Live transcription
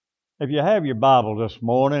If you have your Bible this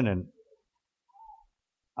morning, and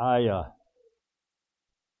I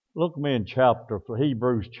look me in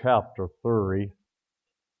Hebrews chapter 3,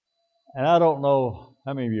 and I don't know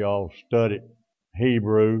how many of y'all studied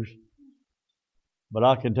Hebrews, but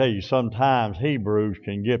I can tell you sometimes Hebrews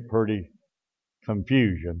can get pretty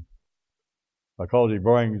confusing because he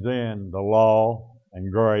brings in the law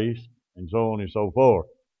and grace and so on and so forth.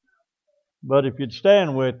 But if you'd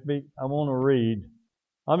stand with me, I want to read.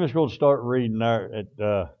 I'm just going to start reading there.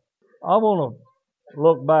 I want to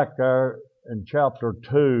look back there in chapter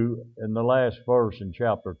 2, in the last verse in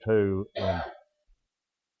chapter 2,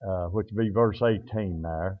 which would be verse 18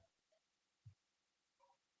 there.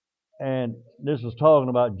 And this is talking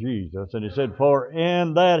about Jesus. And he said, "For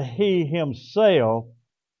in that he himself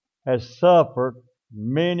has suffered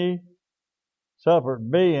being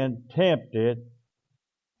tempted,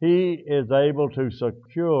 he is able to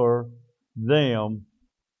secure them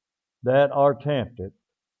that are tempted."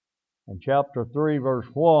 In chapter 3, verse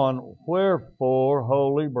 1, "Wherefore,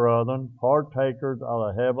 holy brethren, partakers of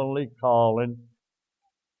the heavenly calling,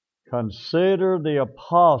 consider the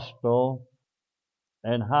apostle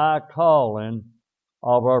and high calling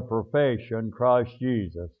of our profession, Christ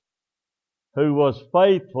Jesus, who was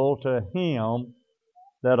faithful to him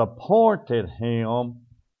that appointed him,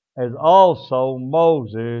 as also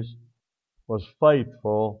Moses was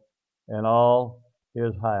faithful in all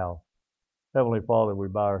his house." Heavenly Father, we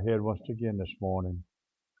bow our head once again this morning.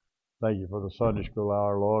 Thank you for the Sunday school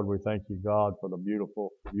hour, Lord. We thank you, God, for the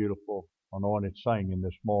beautiful, beautiful anointed singing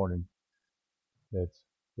this morning that's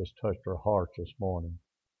just touched our hearts this morning.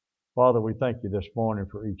 Father, we thank you this morning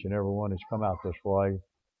for each and every one that's come out this way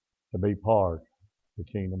to be part of the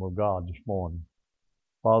kingdom of God this morning.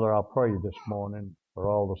 Father, I pray this morning for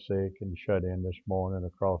all the sick and shut in this morning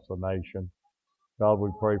across the nation. God,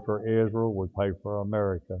 we pray for Israel. We pray for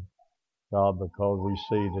America. God, because we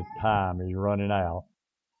see that time is running out.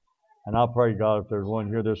 And I pray, God, if there's one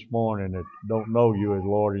here this morning that don't know you as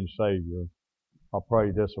Lord and Savior, I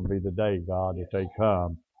pray this will be the day, God, that they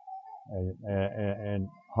come and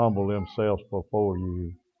humble themselves before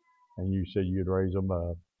you, and you said you'd raise them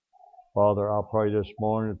up. Father, I pray this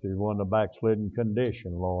morning if there's one in a backslidden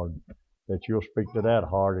condition, Lord, that you'll speak to that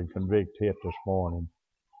heart and convict it this morning.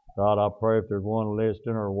 God, I pray if there's one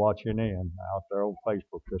listening or watching in out there on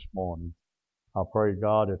Facebook this morning, I pray,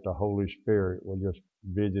 God, that the Holy Spirit will just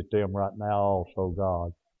visit them right now also,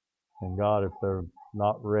 God. And God, if they're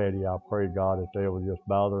not ready, I pray, God, that they will just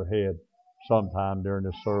bow their head sometime during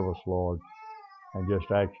this service, Lord, and just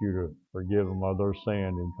ask you to forgive them of their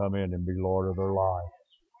sin and come in and be Lord of their life.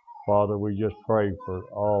 Father, we just pray for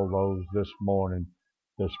all those this morning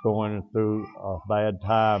that's going through a bad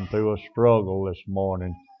time, through a struggle this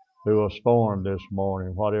morning, through a storm this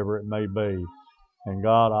morning, whatever it may be. And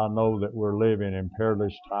God, I know that we're living in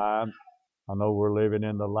perilous times. I know we're living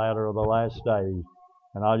in the latter of the last days.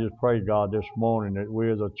 And I just pray, God, this morning that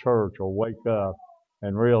we as a church will wake up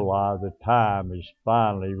and realize that time is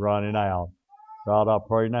finally running out. God, I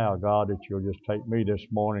pray now, God, that you'll just take me this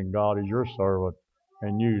morning, God, as your servant,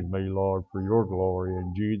 and use me, Lord, for your glory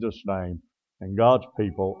in Jesus' name. And God's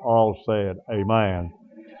people all said, amen.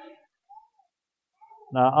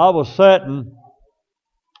 Now, I was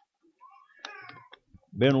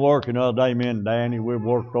been working the other day, me and Danny. We've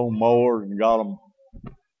worked on mowers and got them.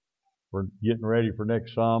 We're getting ready for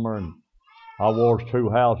next summer. And I washed 2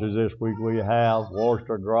 houses this week. We have washed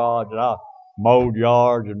our garage, and I mowed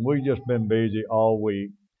yards, and we just been busy all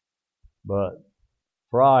week. But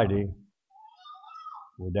Friday,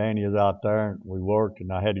 Danny is out there, and we worked,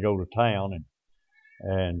 and I had to go to town.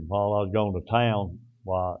 And while I was going to town,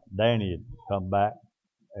 Danny had come back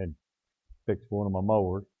and fixed one of my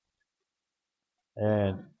mowers.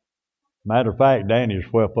 And matter of fact, Danny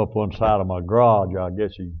swept up one side of my garage. I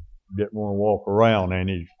guess he didn't want to walk around, and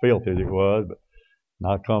he's filthy as it was. But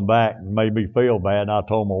I come back and made me feel bad, and I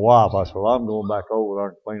told my wife, I said, well, I'm going back over there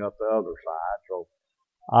and clean up the other side. So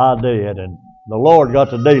I did, and the Lord got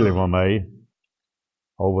to dealing with me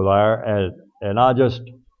over there, and I just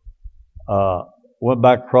went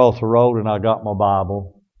back across the road, and I got my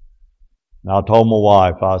Bible, and I told my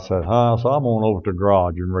wife, I said, I'm going over to the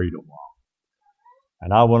garage and read a while.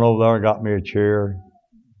 And I went over there and got me a chair,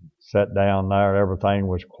 sat down there. Everything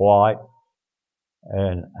was quiet.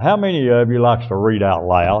 And how many of you likes to read out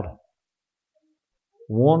loud?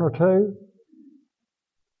 One or two?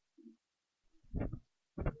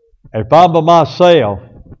 If I'm by myself,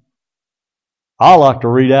 I like to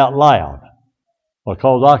read out loud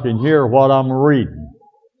because I can hear what I'm reading.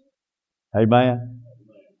 Amen?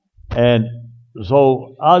 And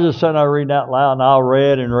So I was just sitting there reading out loud, and I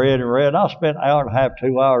read and read and read. I spent an hour and a half,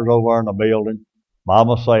 2 hours over in the building by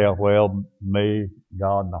myself. Well, me,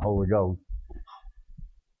 God, and the Holy Ghost.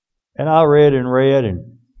 And I read and read,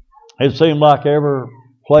 and it seemed like every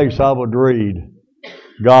place I would read,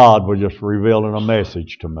 God was just revealing a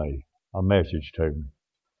message to me.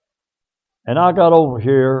 And I got over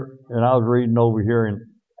here, and I was reading over here in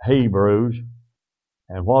Hebrews,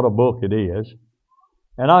 and what a book it is.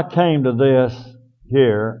 And I came to this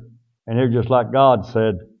here, and it was just like God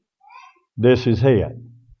said, this is it.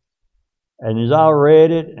 And as I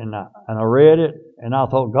read it, and I read it, and I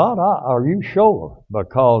thought, God, are you sure?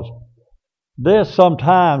 Because this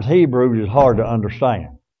sometimes Hebrews is hard to understand.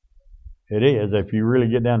 It is, if you really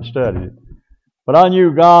get down and study it. But I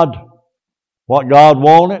knew God, what God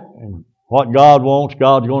wanted, and what God wants,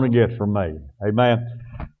 God's going to get from me. Amen.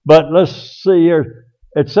 But let's see here.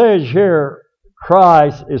 It says here,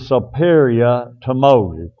 Christ is superior to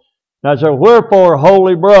Moses. Now it says, wherefore,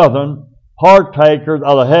 holy brethren, partakers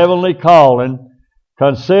of the heavenly calling,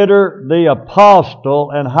 consider the apostle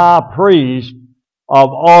and high priest of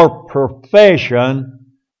our profession,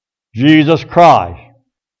 Jesus Christ.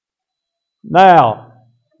 Now,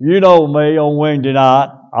 you know me on Wednesday night,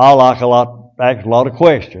 I ask a lot of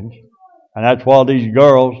questions. And that's why these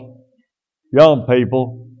girls, young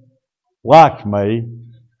people, like me.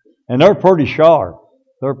 And they're pretty sharp.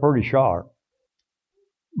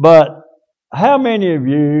 But how many of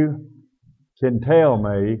you can tell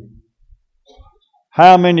me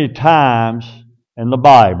how many times in the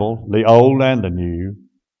Bible, the Old and the New,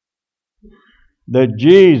 that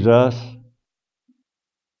Jesus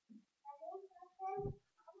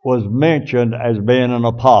was mentioned as being an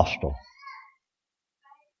apostle?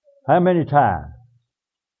 How many times?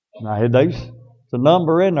 Now, there's a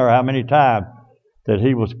number in there how many times that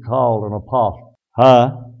he was called an apostle.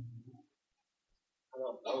 Huh?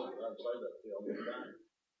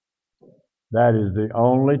 That is the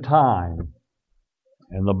only time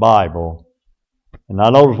in the Bible. And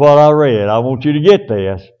I notice what I read. I want you to get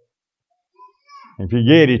this. If you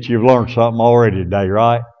get it, you've learned something already today,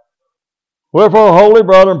 right? Wherefore, holy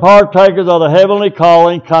brethren, partakers of the heavenly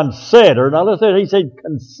calling, consider. Now listen, he said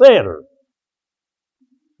consider.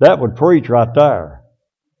 That would preach right there.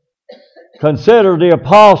 Consider the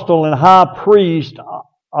apostle and high priest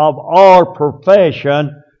of our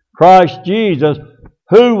profession, Christ Jesus,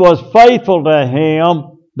 who was faithful to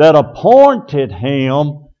him that appointed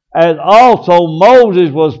him, as also Moses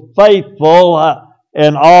was faithful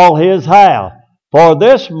in all his house. For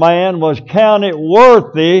this man was counted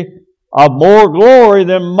worthy of more glory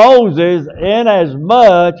than Moses,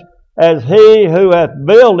 inasmuch as he who hath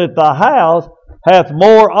builded the house hath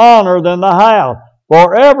more honor than the house.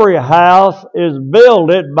 For every house is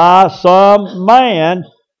builded by some man,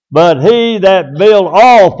 but he that built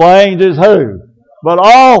all things is who? But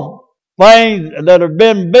all things that have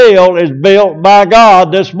been built is built by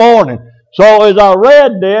God this morning. So as I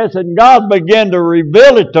read this and God began to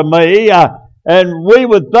reveal it to me, and we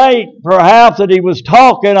would think perhaps that he was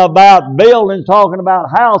talking about buildings, talking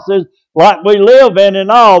about houses like we live in and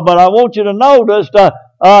all. But I want you to notice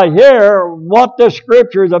here what this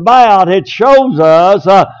scripture is about. It shows us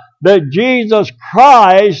that Jesus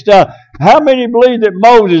Christ, how many believe that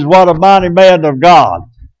Moses was a mighty man of God?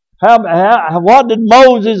 What did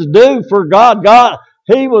Moses do for God?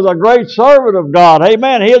 He was a great servant of God.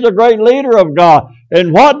 Amen. He is a great leader of God.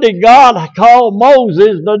 And what did God call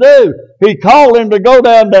Moses to do? He called him to go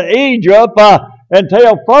down to Egypt and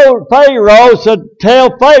tell Pharaoh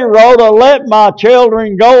to let my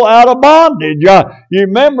children go out of bondage. You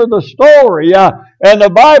remember the story. And the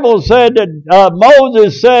Bible said that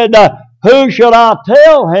Moses said, who should I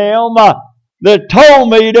tell him that told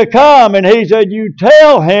me to come? And he said, you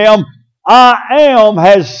tell him, I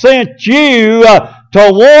has sent you to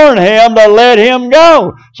warn him to let him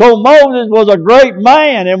go. So Moses was a great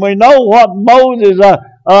man, and we know what Moses,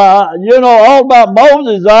 all about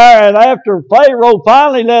Moses there. And after Pharaoh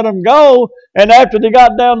finally let him go, and after they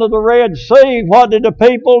got down to the Red Sea, what did the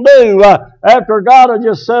people do? After God had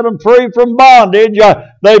just set them free from bondage,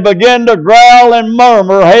 they began to growl and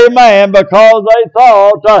murmur, amen, because they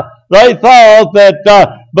thought that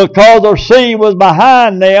because the sea was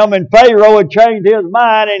behind them and Pharaoh had changed his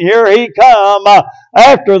mind and here he come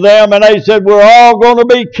after them, and they said, we're all going to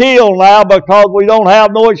be killed now because we don't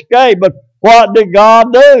have no escape. But what did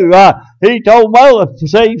God do? He told Moses,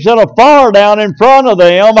 he set a fire down in front of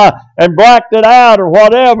them and blacked it out or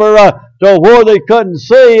whatever to where they couldn't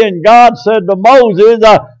see. And God said to Moses,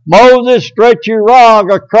 Moses, stretch your rod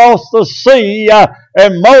across the sea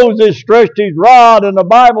and Moses stretched his rod, and the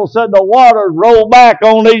Bible said the waters rolled back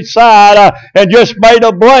on each side and just made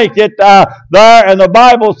a blanket there, and the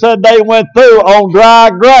Bible said they went through on dry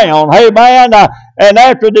ground. Amen. And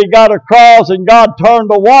after they got across and God turned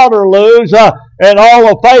the water loose, and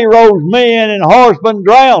all of Pharaoh's men and horsemen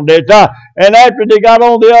drowned it. And after they got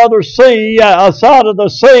on the other side of the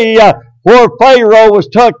sea, where Pharaoh was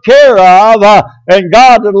took care of, and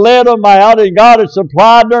God had led them out, and God had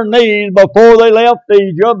supplied their needs before they left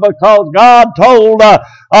Egypt, because God told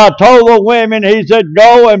the women, He said,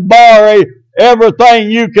 go and borrow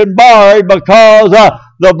everything you can borrow, because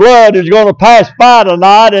the blood is going to pass by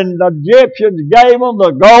tonight. And the Egyptians gave them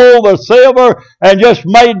the gold, the silver, and just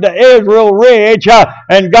made the Israel rich,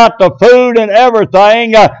 and got the food and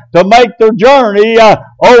everything to make their journey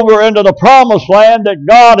over into the promised land that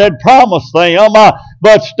God had promised them.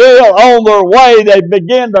 But still on their way they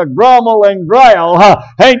begin to grumble and growl.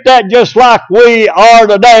 Ain't that just like we are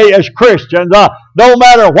today as Christians? No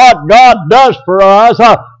matter what God does for us,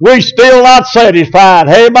 we still not satisfied.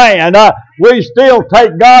 Amen. We still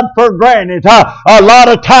take God for granted a lot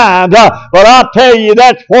of times. But I tell you,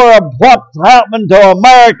 that's what's happened to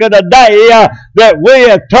America today, that we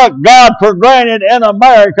have took God for granted in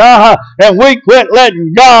America, and we quit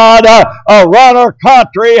letting God run our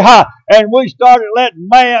country, and we started letting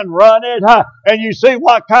man run it, and you see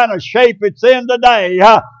what kind of shape it's in today.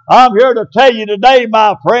 I'm here to tell you today,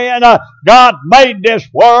 my friend, God made this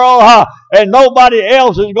world, and nobody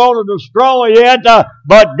else is going to destroy it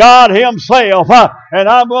but God Himself. And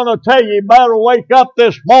I'm going to tell you, you better wake up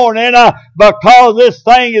this morning, because this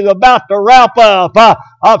thing is about to wrap up.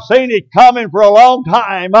 I've seen it coming for a long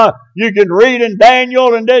time. You can read in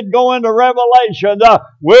Daniel and then go into Revelation.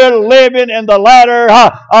 We're living in the latter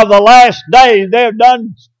of the last days. They've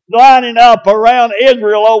done lining up around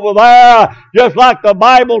Israel over there, just like the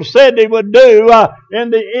Bible said they would do in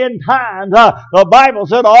the end times. The Bible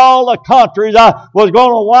said all the countries was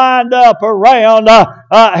going to wind up around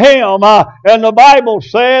Him, and the Bible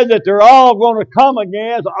says that they're all going to come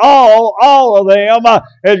against, all of them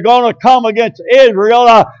is going to come against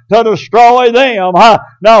Israel to destroy them.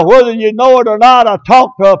 Now, whether you know it or not, I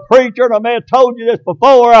talked to a preacher, and I may have told you this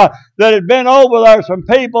before, that had been over there, some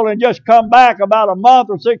people, and just come back about a month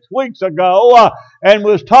or 6 weeks ago, and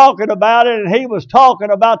was talking about it, and he was talking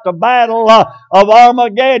about the battle of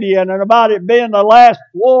Armageddon, and about it being the last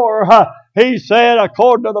war. He said,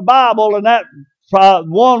 according to the Bible, and that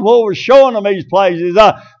one who was showing them these places.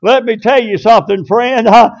 Let me tell you something, friend.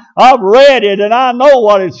 I've read it, and I know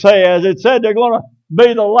what it says. It said they're going to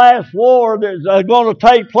be the last war that's going to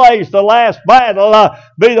take place, the last battle,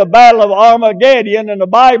 be the battle of Armageddon. And the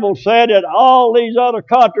Bible said that all these other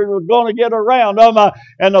countries were going to get around them,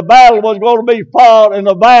 and the battle was going to be fought in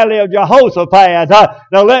the valley of Jehoshaphat.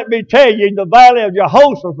 Now let me tell you, in the valley of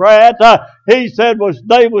Jehoshaphat, he said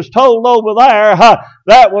they was told over there,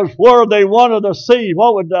 that was where they wanted to see,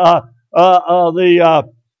 what would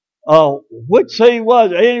which sea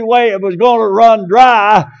was it? Anyway, it was going to run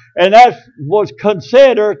dry, and that was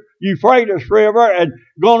considered Euphrates River, and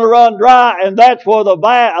going to run dry, and that's where the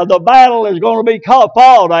battle is going to be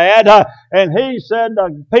fought at. And he said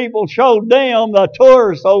the people showed them, the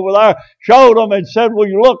tourists over there, showed them and said,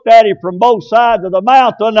 we looked at it from both sides of the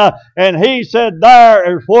mountain, and he said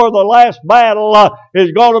there is where the last battle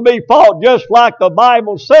is going to be fought, just like the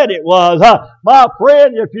Bible said it was. My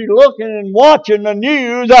friend, if you're looking and watching the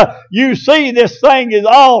news, you see this thing is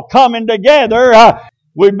all coming together.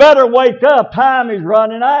 We better wake up. Time is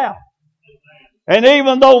running out. And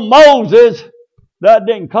even though Moses, that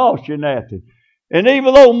didn't cost you nothing. And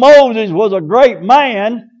even though Moses was a great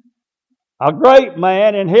man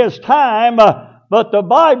in his time, but the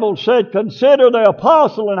Bible said, consider the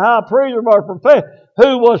apostle and high priest of our profession,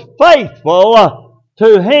 who was faithful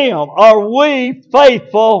to Him. Are we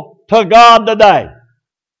faithful to God today?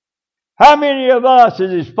 How many of us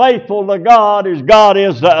is as faithful to God as God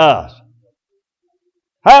is to us?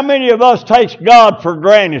 How many of us takes God for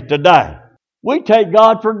granted today? We take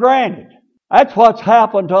God for granted. That's what's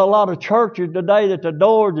happened to a lot of churches today, that the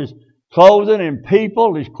doors is closing and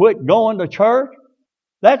people is quit going to church.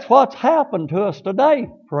 That's what's happened to us today,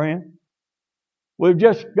 friend. We've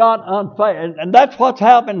just got unfaithful. And that's what's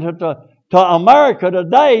happened to America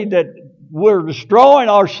today, that we're destroying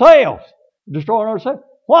ourselves.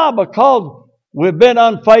 Why? Because we've been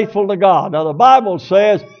unfaithful to God. Now the Bible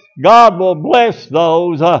says God will bless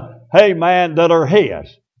those, that are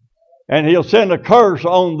His. And He'll send a curse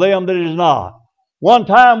on them that is not. One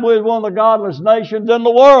time we was one of the godless nations in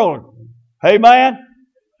the world. Amen?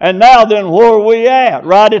 And now then, where are we at?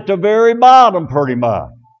 Right at the very bottom, pretty much.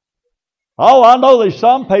 Oh, I know there's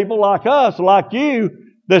some people like us, like you,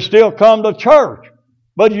 that still come to church.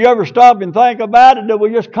 But you ever stop and think about it? That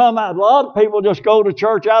we just come out? A lot of people just go to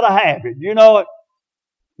church out of habit. You know it.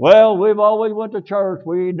 Well, we've always went to church.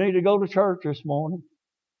 We need to go to church this morning.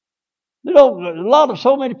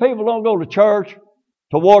 So many people don't go to church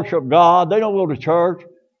to worship God. They don't go to church.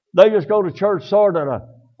 They just go to church sort of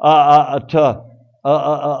to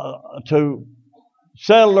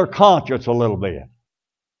settle their conscience a little bit.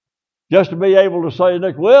 Just to be able to say,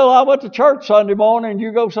 well, I went to church Sunday morning, and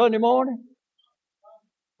you go Sunday morning.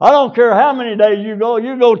 I don't care how many days you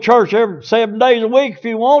go to church every 7 days a week if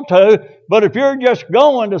you want to, but if you're just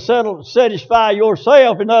going to satisfy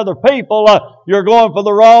yourself and other people, you're going for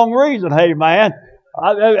the wrong reason. Hey, man.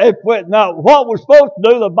 Now, what we're supposed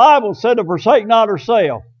to do, the Bible said to forsake not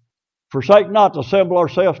ourselves. Forsake not to assemble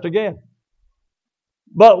ourselves together.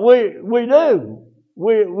 But we do.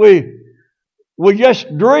 We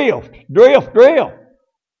just drift.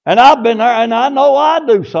 And I've been there, and I know I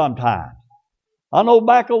do sometimes. I know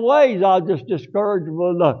back a ways I was just discouraged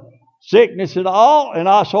with the sickness and all, and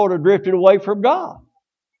I sort of drifted away from God.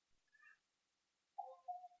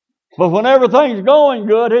 But when everything's going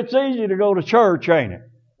good, it's easy to go to church, ain't it?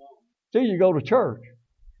 It's easy to go to church.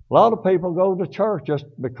 A lot of people go to church just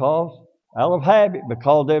because, out of habit,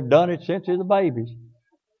 because they've done it since they're the babies.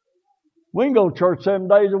 We can go to church 7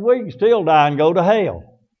 days a week and still die and go to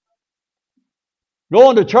hell.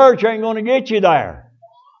 Going to church ain't going to get you there.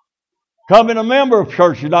 Becoming a member of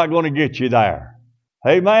church is not going to get you there.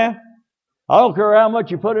 Amen? I don't care how much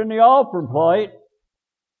you put in the offering plate.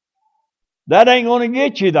 That ain't going to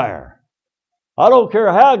get you there. I don't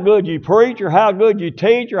care how good you preach or how good you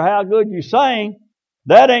teach or how good you sing.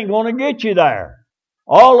 That ain't going to get you there.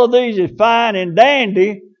 All of these is fine and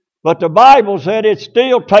dandy, but the Bible said it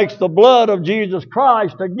still takes the blood of Jesus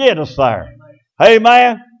Christ to get us there.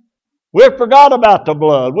 Amen? We forgot about the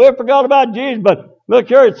blood. We forgot about Jesus. But look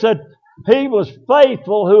here, it said, He was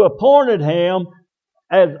faithful who appointed him,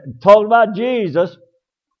 as talking about Jesus,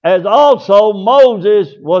 as also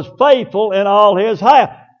Moses was faithful in all his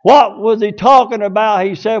house. What was he talking about?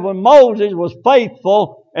 He said when Moses was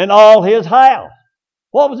faithful in all his house.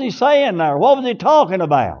 What was he saying there? What was he talking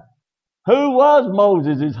about? Who was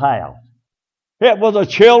Moses' house? It was the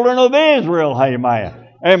children of Israel, amen.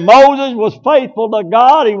 And Moses was faithful to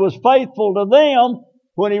God. He was faithful to them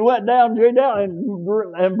when he went down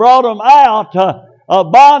and brought them out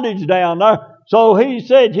of bondage down there. So he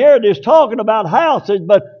said here, it is talking about houses,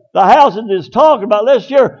 but the houses is talking about, listen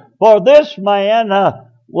here, for this man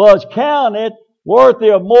was counted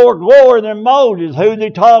worthy of more glory than Moses. Who's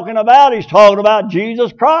he talking about? He's talking about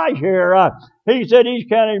Jesus Christ here. He said he's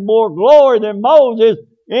counted more glory than Moses,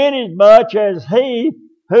 inasmuch as he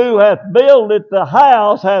who hath builded the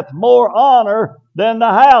house hath more honor than the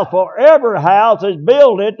house. For every house is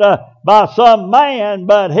builded by some man,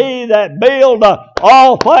 but he that build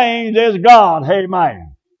all things is God.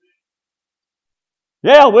 Amen.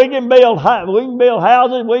 Yeah, we can build houses, we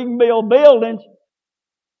can build buildings.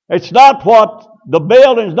 It's not what the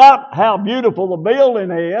building's not how beautiful the building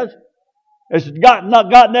is. It's not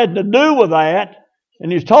got nothing to do with that.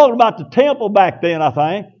 And he's talking about the temple back then, I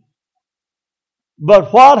think.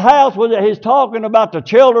 But what house was it? He's talking about the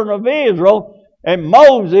children of Israel and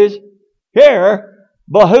Moses here.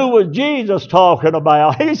 But who was Jesus talking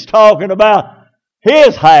about? He's talking about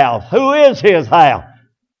his house. Who is his house?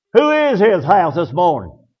 Who is his house this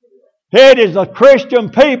morning? It is the Christian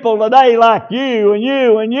people today like you and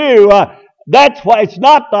you and you. That's why it's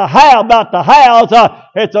not about the house.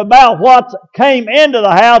 It's about what came into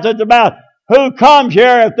the house. It's about who comes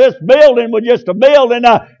here. If this building was just a building,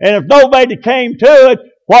 and if nobody came to it,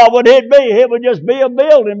 what would it be? It would just be a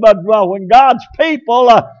building. But when God's people,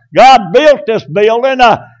 God built this building,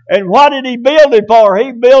 and what did He build it for?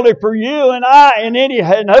 He built it for you and I, and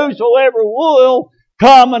whosoever will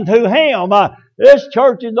come unto Him. This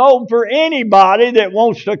church is open for anybody that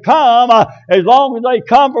wants to come, as long as they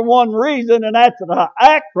come for one reason, and that's to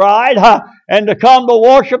act right, and to come to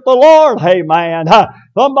worship the Lord. Amen.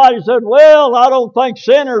 Somebody said, well, I don't think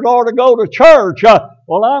sinners ought to go to church.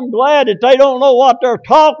 Well, I'm glad that they don't know what they're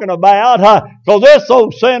talking about, because this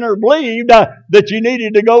old sinner believed that you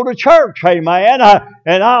needed to go to church. Amen.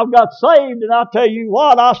 And I got saved, and I'll tell you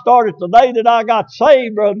what, I started the day that I got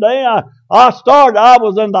saved, brother Dan. I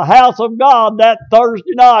was in the house of God that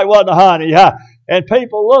Thursday night, wasn't it, honey? And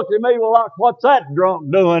people looked at me like, what's that drunk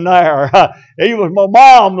doing there? He was my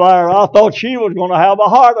mom there. I thought she was going to have a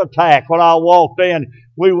heart attack when I walked in.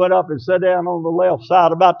 We went up and sat down on the left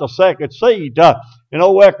side about the second seat. And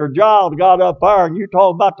old Ecker Giles got up there, and you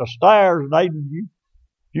talk about the stairs,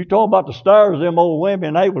 You talk about the stares of them old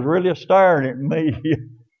women, they was really staring at me.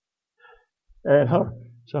 And I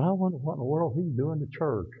said, I wonder what in the world he's doing to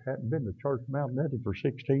church. Hadn't been to church Mount Nettie for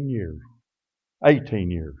 16 years, 18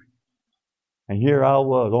 years. And here I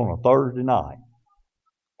was on a Thursday night.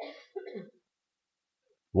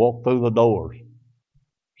 Walked through the doors,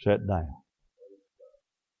 sat down.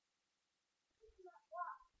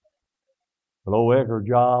 But old Edgar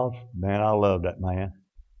Giles, man, I love that man.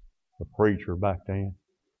 The preacher back then.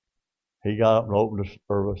 He got up and opened the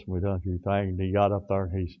service, and we done a few things, and he got up there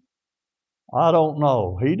and he said, I don't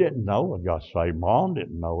know. He didn't know it got saved. Mom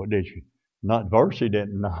didn't know it, did she? Not Versi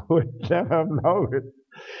didn't know it. None of them know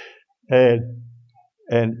it.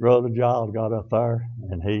 And Brother Giles got up there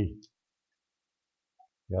and he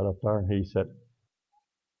said,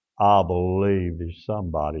 I believe there's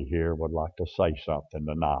somebody here would like to say something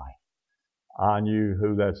tonight. I knew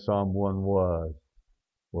who that someone was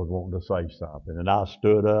wanting to say something. And I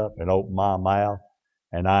stood up and opened my mouth,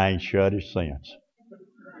 and I ain't shut it since.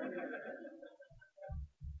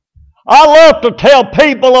 I love to tell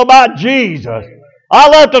people about Jesus. I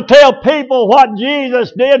love to tell people what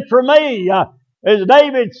Jesus did for me. As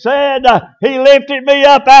David said, He lifted me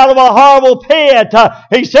up out of a horrible pit.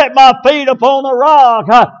 He set my feet upon a rock,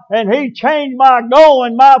 and He changed my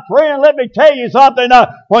going. My friend, let me tell you something.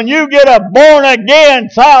 When you get a born-again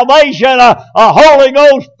salvation, a Holy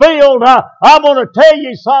Ghost filled, I'm going to tell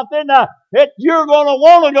you something. You're going to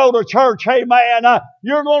want to go to church, amen.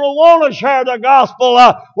 You're going to want to share the gospel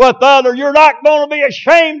with others. You're not going to be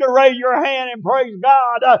ashamed to raise your hand and praise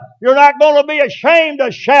God. You're not going to be ashamed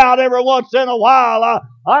to shout every once in a while.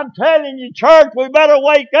 I'm telling you, church, we better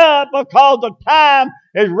wake up because the time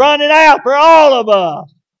is running out for all of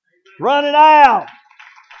us. Running out.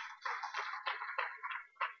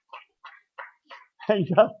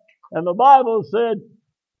 And the Bible said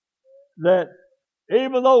that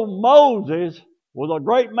even though Moses was a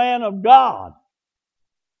great man of God,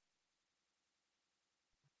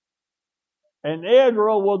 and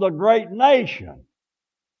Israel was a great nation,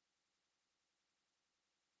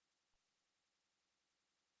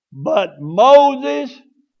 but Moses,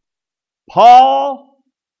 Paul,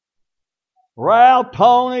 Ralph,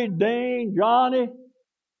 Tony, Dean, Johnny,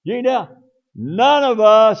 none of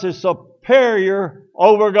us is superior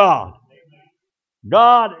over God.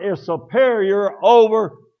 God is superior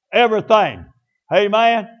over everything.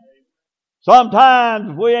 Amen?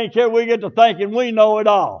 Sometimes we get to thinking we know it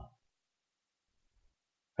all.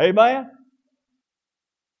 Amen?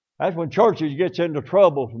 That's when churches gets into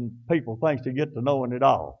trouble from people think they get to knowing it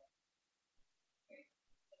all.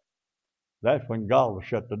 That's when God will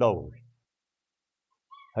shut the doors.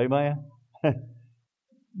 Amen?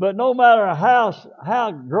 But no matter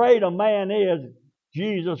how great a man is,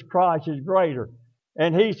 Jesus Christ is greater.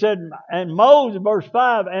 And he said, and Moses, verse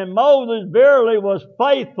 5, and Moses verily was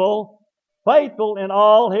faithful in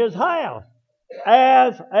all his house,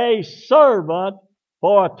 as a servant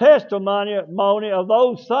for a testimony of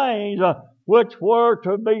those things which were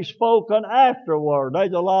to be spoken afterward.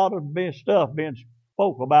 There's a lot of stuff being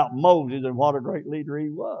spoke about Moses and what a great leader he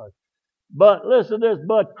was. But listen to this,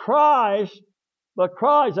 but Christ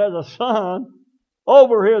as a son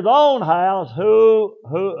over his own house,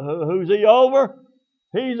 who's he over?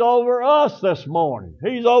 He's over us this morning.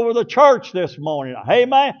 He's over the church this morning.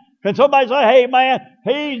 Amen. Can somebody say, hey man,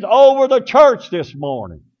 he's over the church this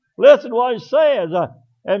morning. Listen to what it says.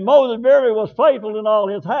 And Moses verily was faithful in all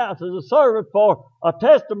his house as a servant for a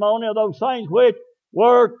testimony of those things which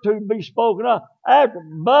were to be spoken of after.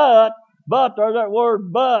 But there's that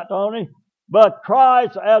word but on it. But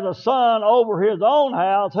Christ as a son over his own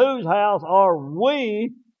house, whose house are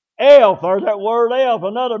we? There's that word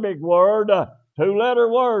another big word. Two-letter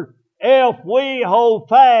word. We hold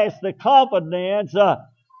fast the confidence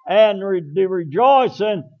and the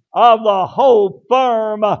rejoicing of the hope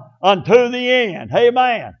firm unto the end.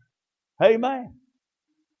 Amen. Amen.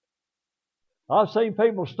 I've seen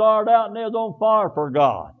people start out and they're on fire for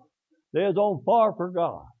God. They're on fire for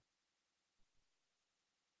God.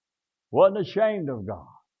 Wasn't ashamed of God.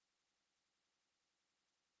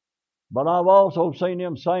 But I've also seen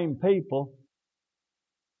them same people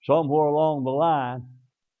somewhere along the line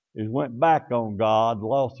is went back on God,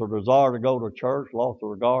 lost their desire to go to church, lost their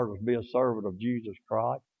regard to be a servant of Jesus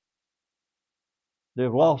Christ.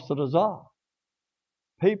 They've lost the desire.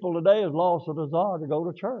 People today have lost the desire to go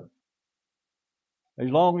to church. As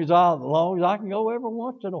long as I can go every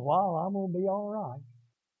once in a while, I'm going to be all right.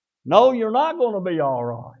 No, you're not going to be all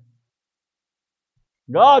right.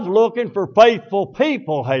 God's looking for faithful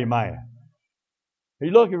people, amen.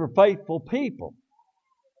 He's looking for faithful people.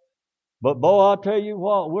 But boy, I'll tell you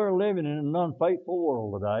what, we're living in an unfaithful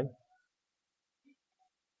world today.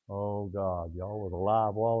 Oh God, y'all was alive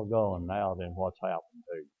a while ago, and now then what's happened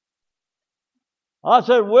to you? I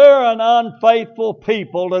said, we're an unfaithful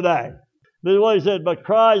people today. This is what he said, but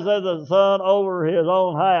Christ as the Son over his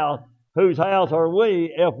own house, whose house are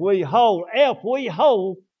we, if we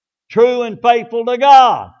hold true and faithful to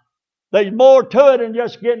God. There's more to it than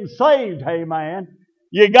just getting saved, hey man.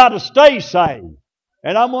 You got to stay saved.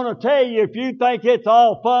 And I'm going to tell you, if you think it's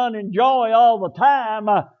all fun and joy all the time,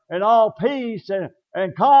 and all peace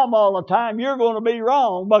and calm all the time, you're going to be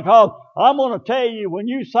wrong, because I'm going to tell you, when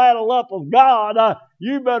you saddle up with God,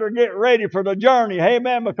 you better get ready for the journey.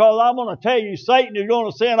 Amen. Because I'm going to tell you, Satan is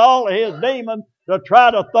going to send all of his demons to try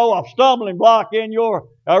to throw a stumbling block in your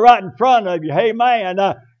right in front of you. Amen.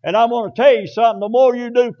 And I'm going to tell you something. The more you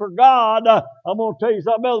do for God, I'm going to tell you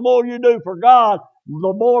something else. The more you do for God,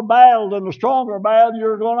 the more battles and the stronger battles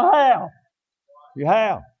you're going to have. You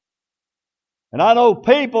have. And I know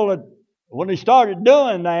people that, when they started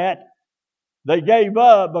doing that, they gave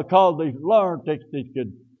up because they learned that they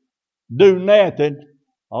could do nothing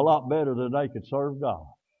a lot better than they could serve God.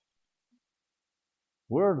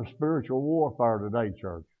 We're in a spiritual warfare today,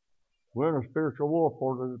 church. We're in a spiritual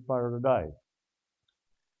warfare today.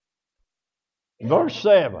 Verse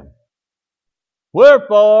 7.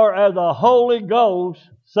 Wherefore, as the Holy Ghost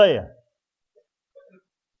saith.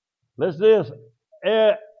 Listen to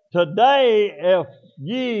this. Today, if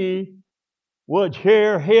ye would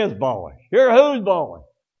hear his voice. Hear whose voice?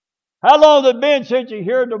 How long has it been since you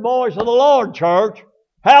heard the voice of the Lord, church?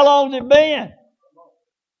 How long has it been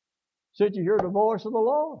since you heard the voice of the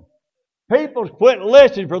Lord? People quit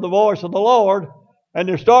listening for the voice of the Lord, and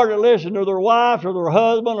they started listening to their wives or their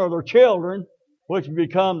husband or their children, which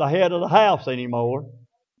become the head of the house anymore.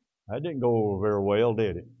 That didn't go over very well,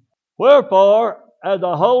 did it? Wherefore, as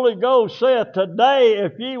the Holy Ghost saith, today,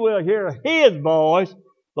 if ye will hear his voice,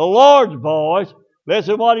 the Lord's voice,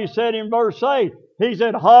 listen what he said in verse 8. He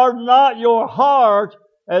said, harden not your hearts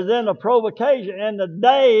as in the provocation in the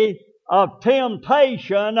day of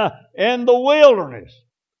temptation in the wilderness.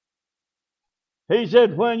 He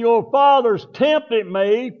said, when your fathers tempted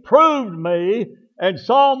me, proved me, and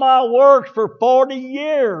saw my works for 40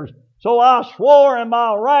 years. So I swore in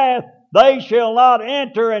my wrath, they shall not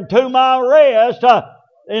enter into my rest.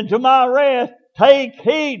 Take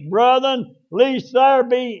heed, brethren, lest there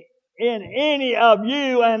be in any of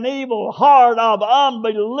you an evil heart of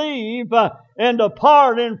unbelief in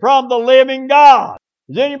departing from the living God.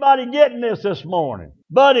 Is anybody getting this morning?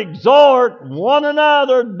 But exhort one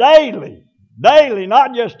another daily,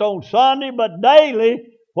 not just on Sunday, but daily,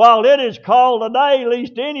 while it is called a day,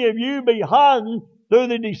 lest any of you be hardened through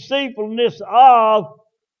the deceitfulness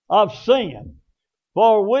of sin.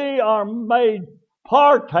 For we are made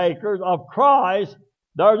partakers of Christ.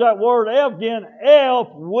 There's that word if again. If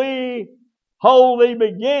we hold the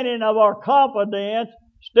beginning of our confidence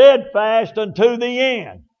steadfast unto the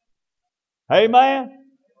end. Amen?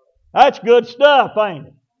 That's good stuff, ain't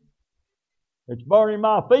it? It's burning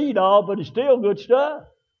my feet off, but it's still good stuff.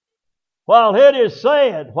 While it is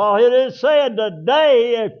said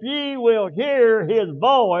today, if ye will hear his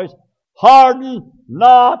voice, harden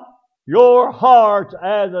not your hearts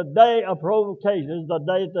as a day of provocation, the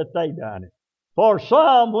day that they done it. For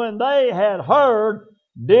some, when they had heard,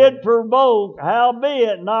 did provoke,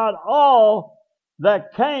 howbeit not all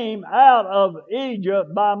that came out of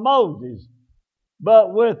Egypt by Moses,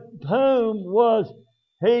 but with whom was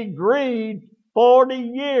he grieved 40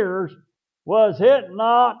 years, was it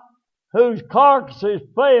not whose carcasses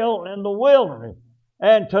fell in the wilderness,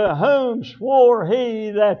 and to whom swore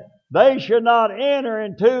he that they should not enter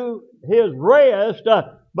into his rest,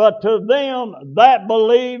 but to them that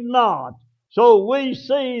believed not. So we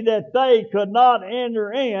see that they could not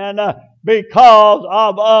enter in because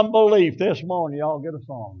of unbelief. This morning, y'all get a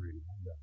song.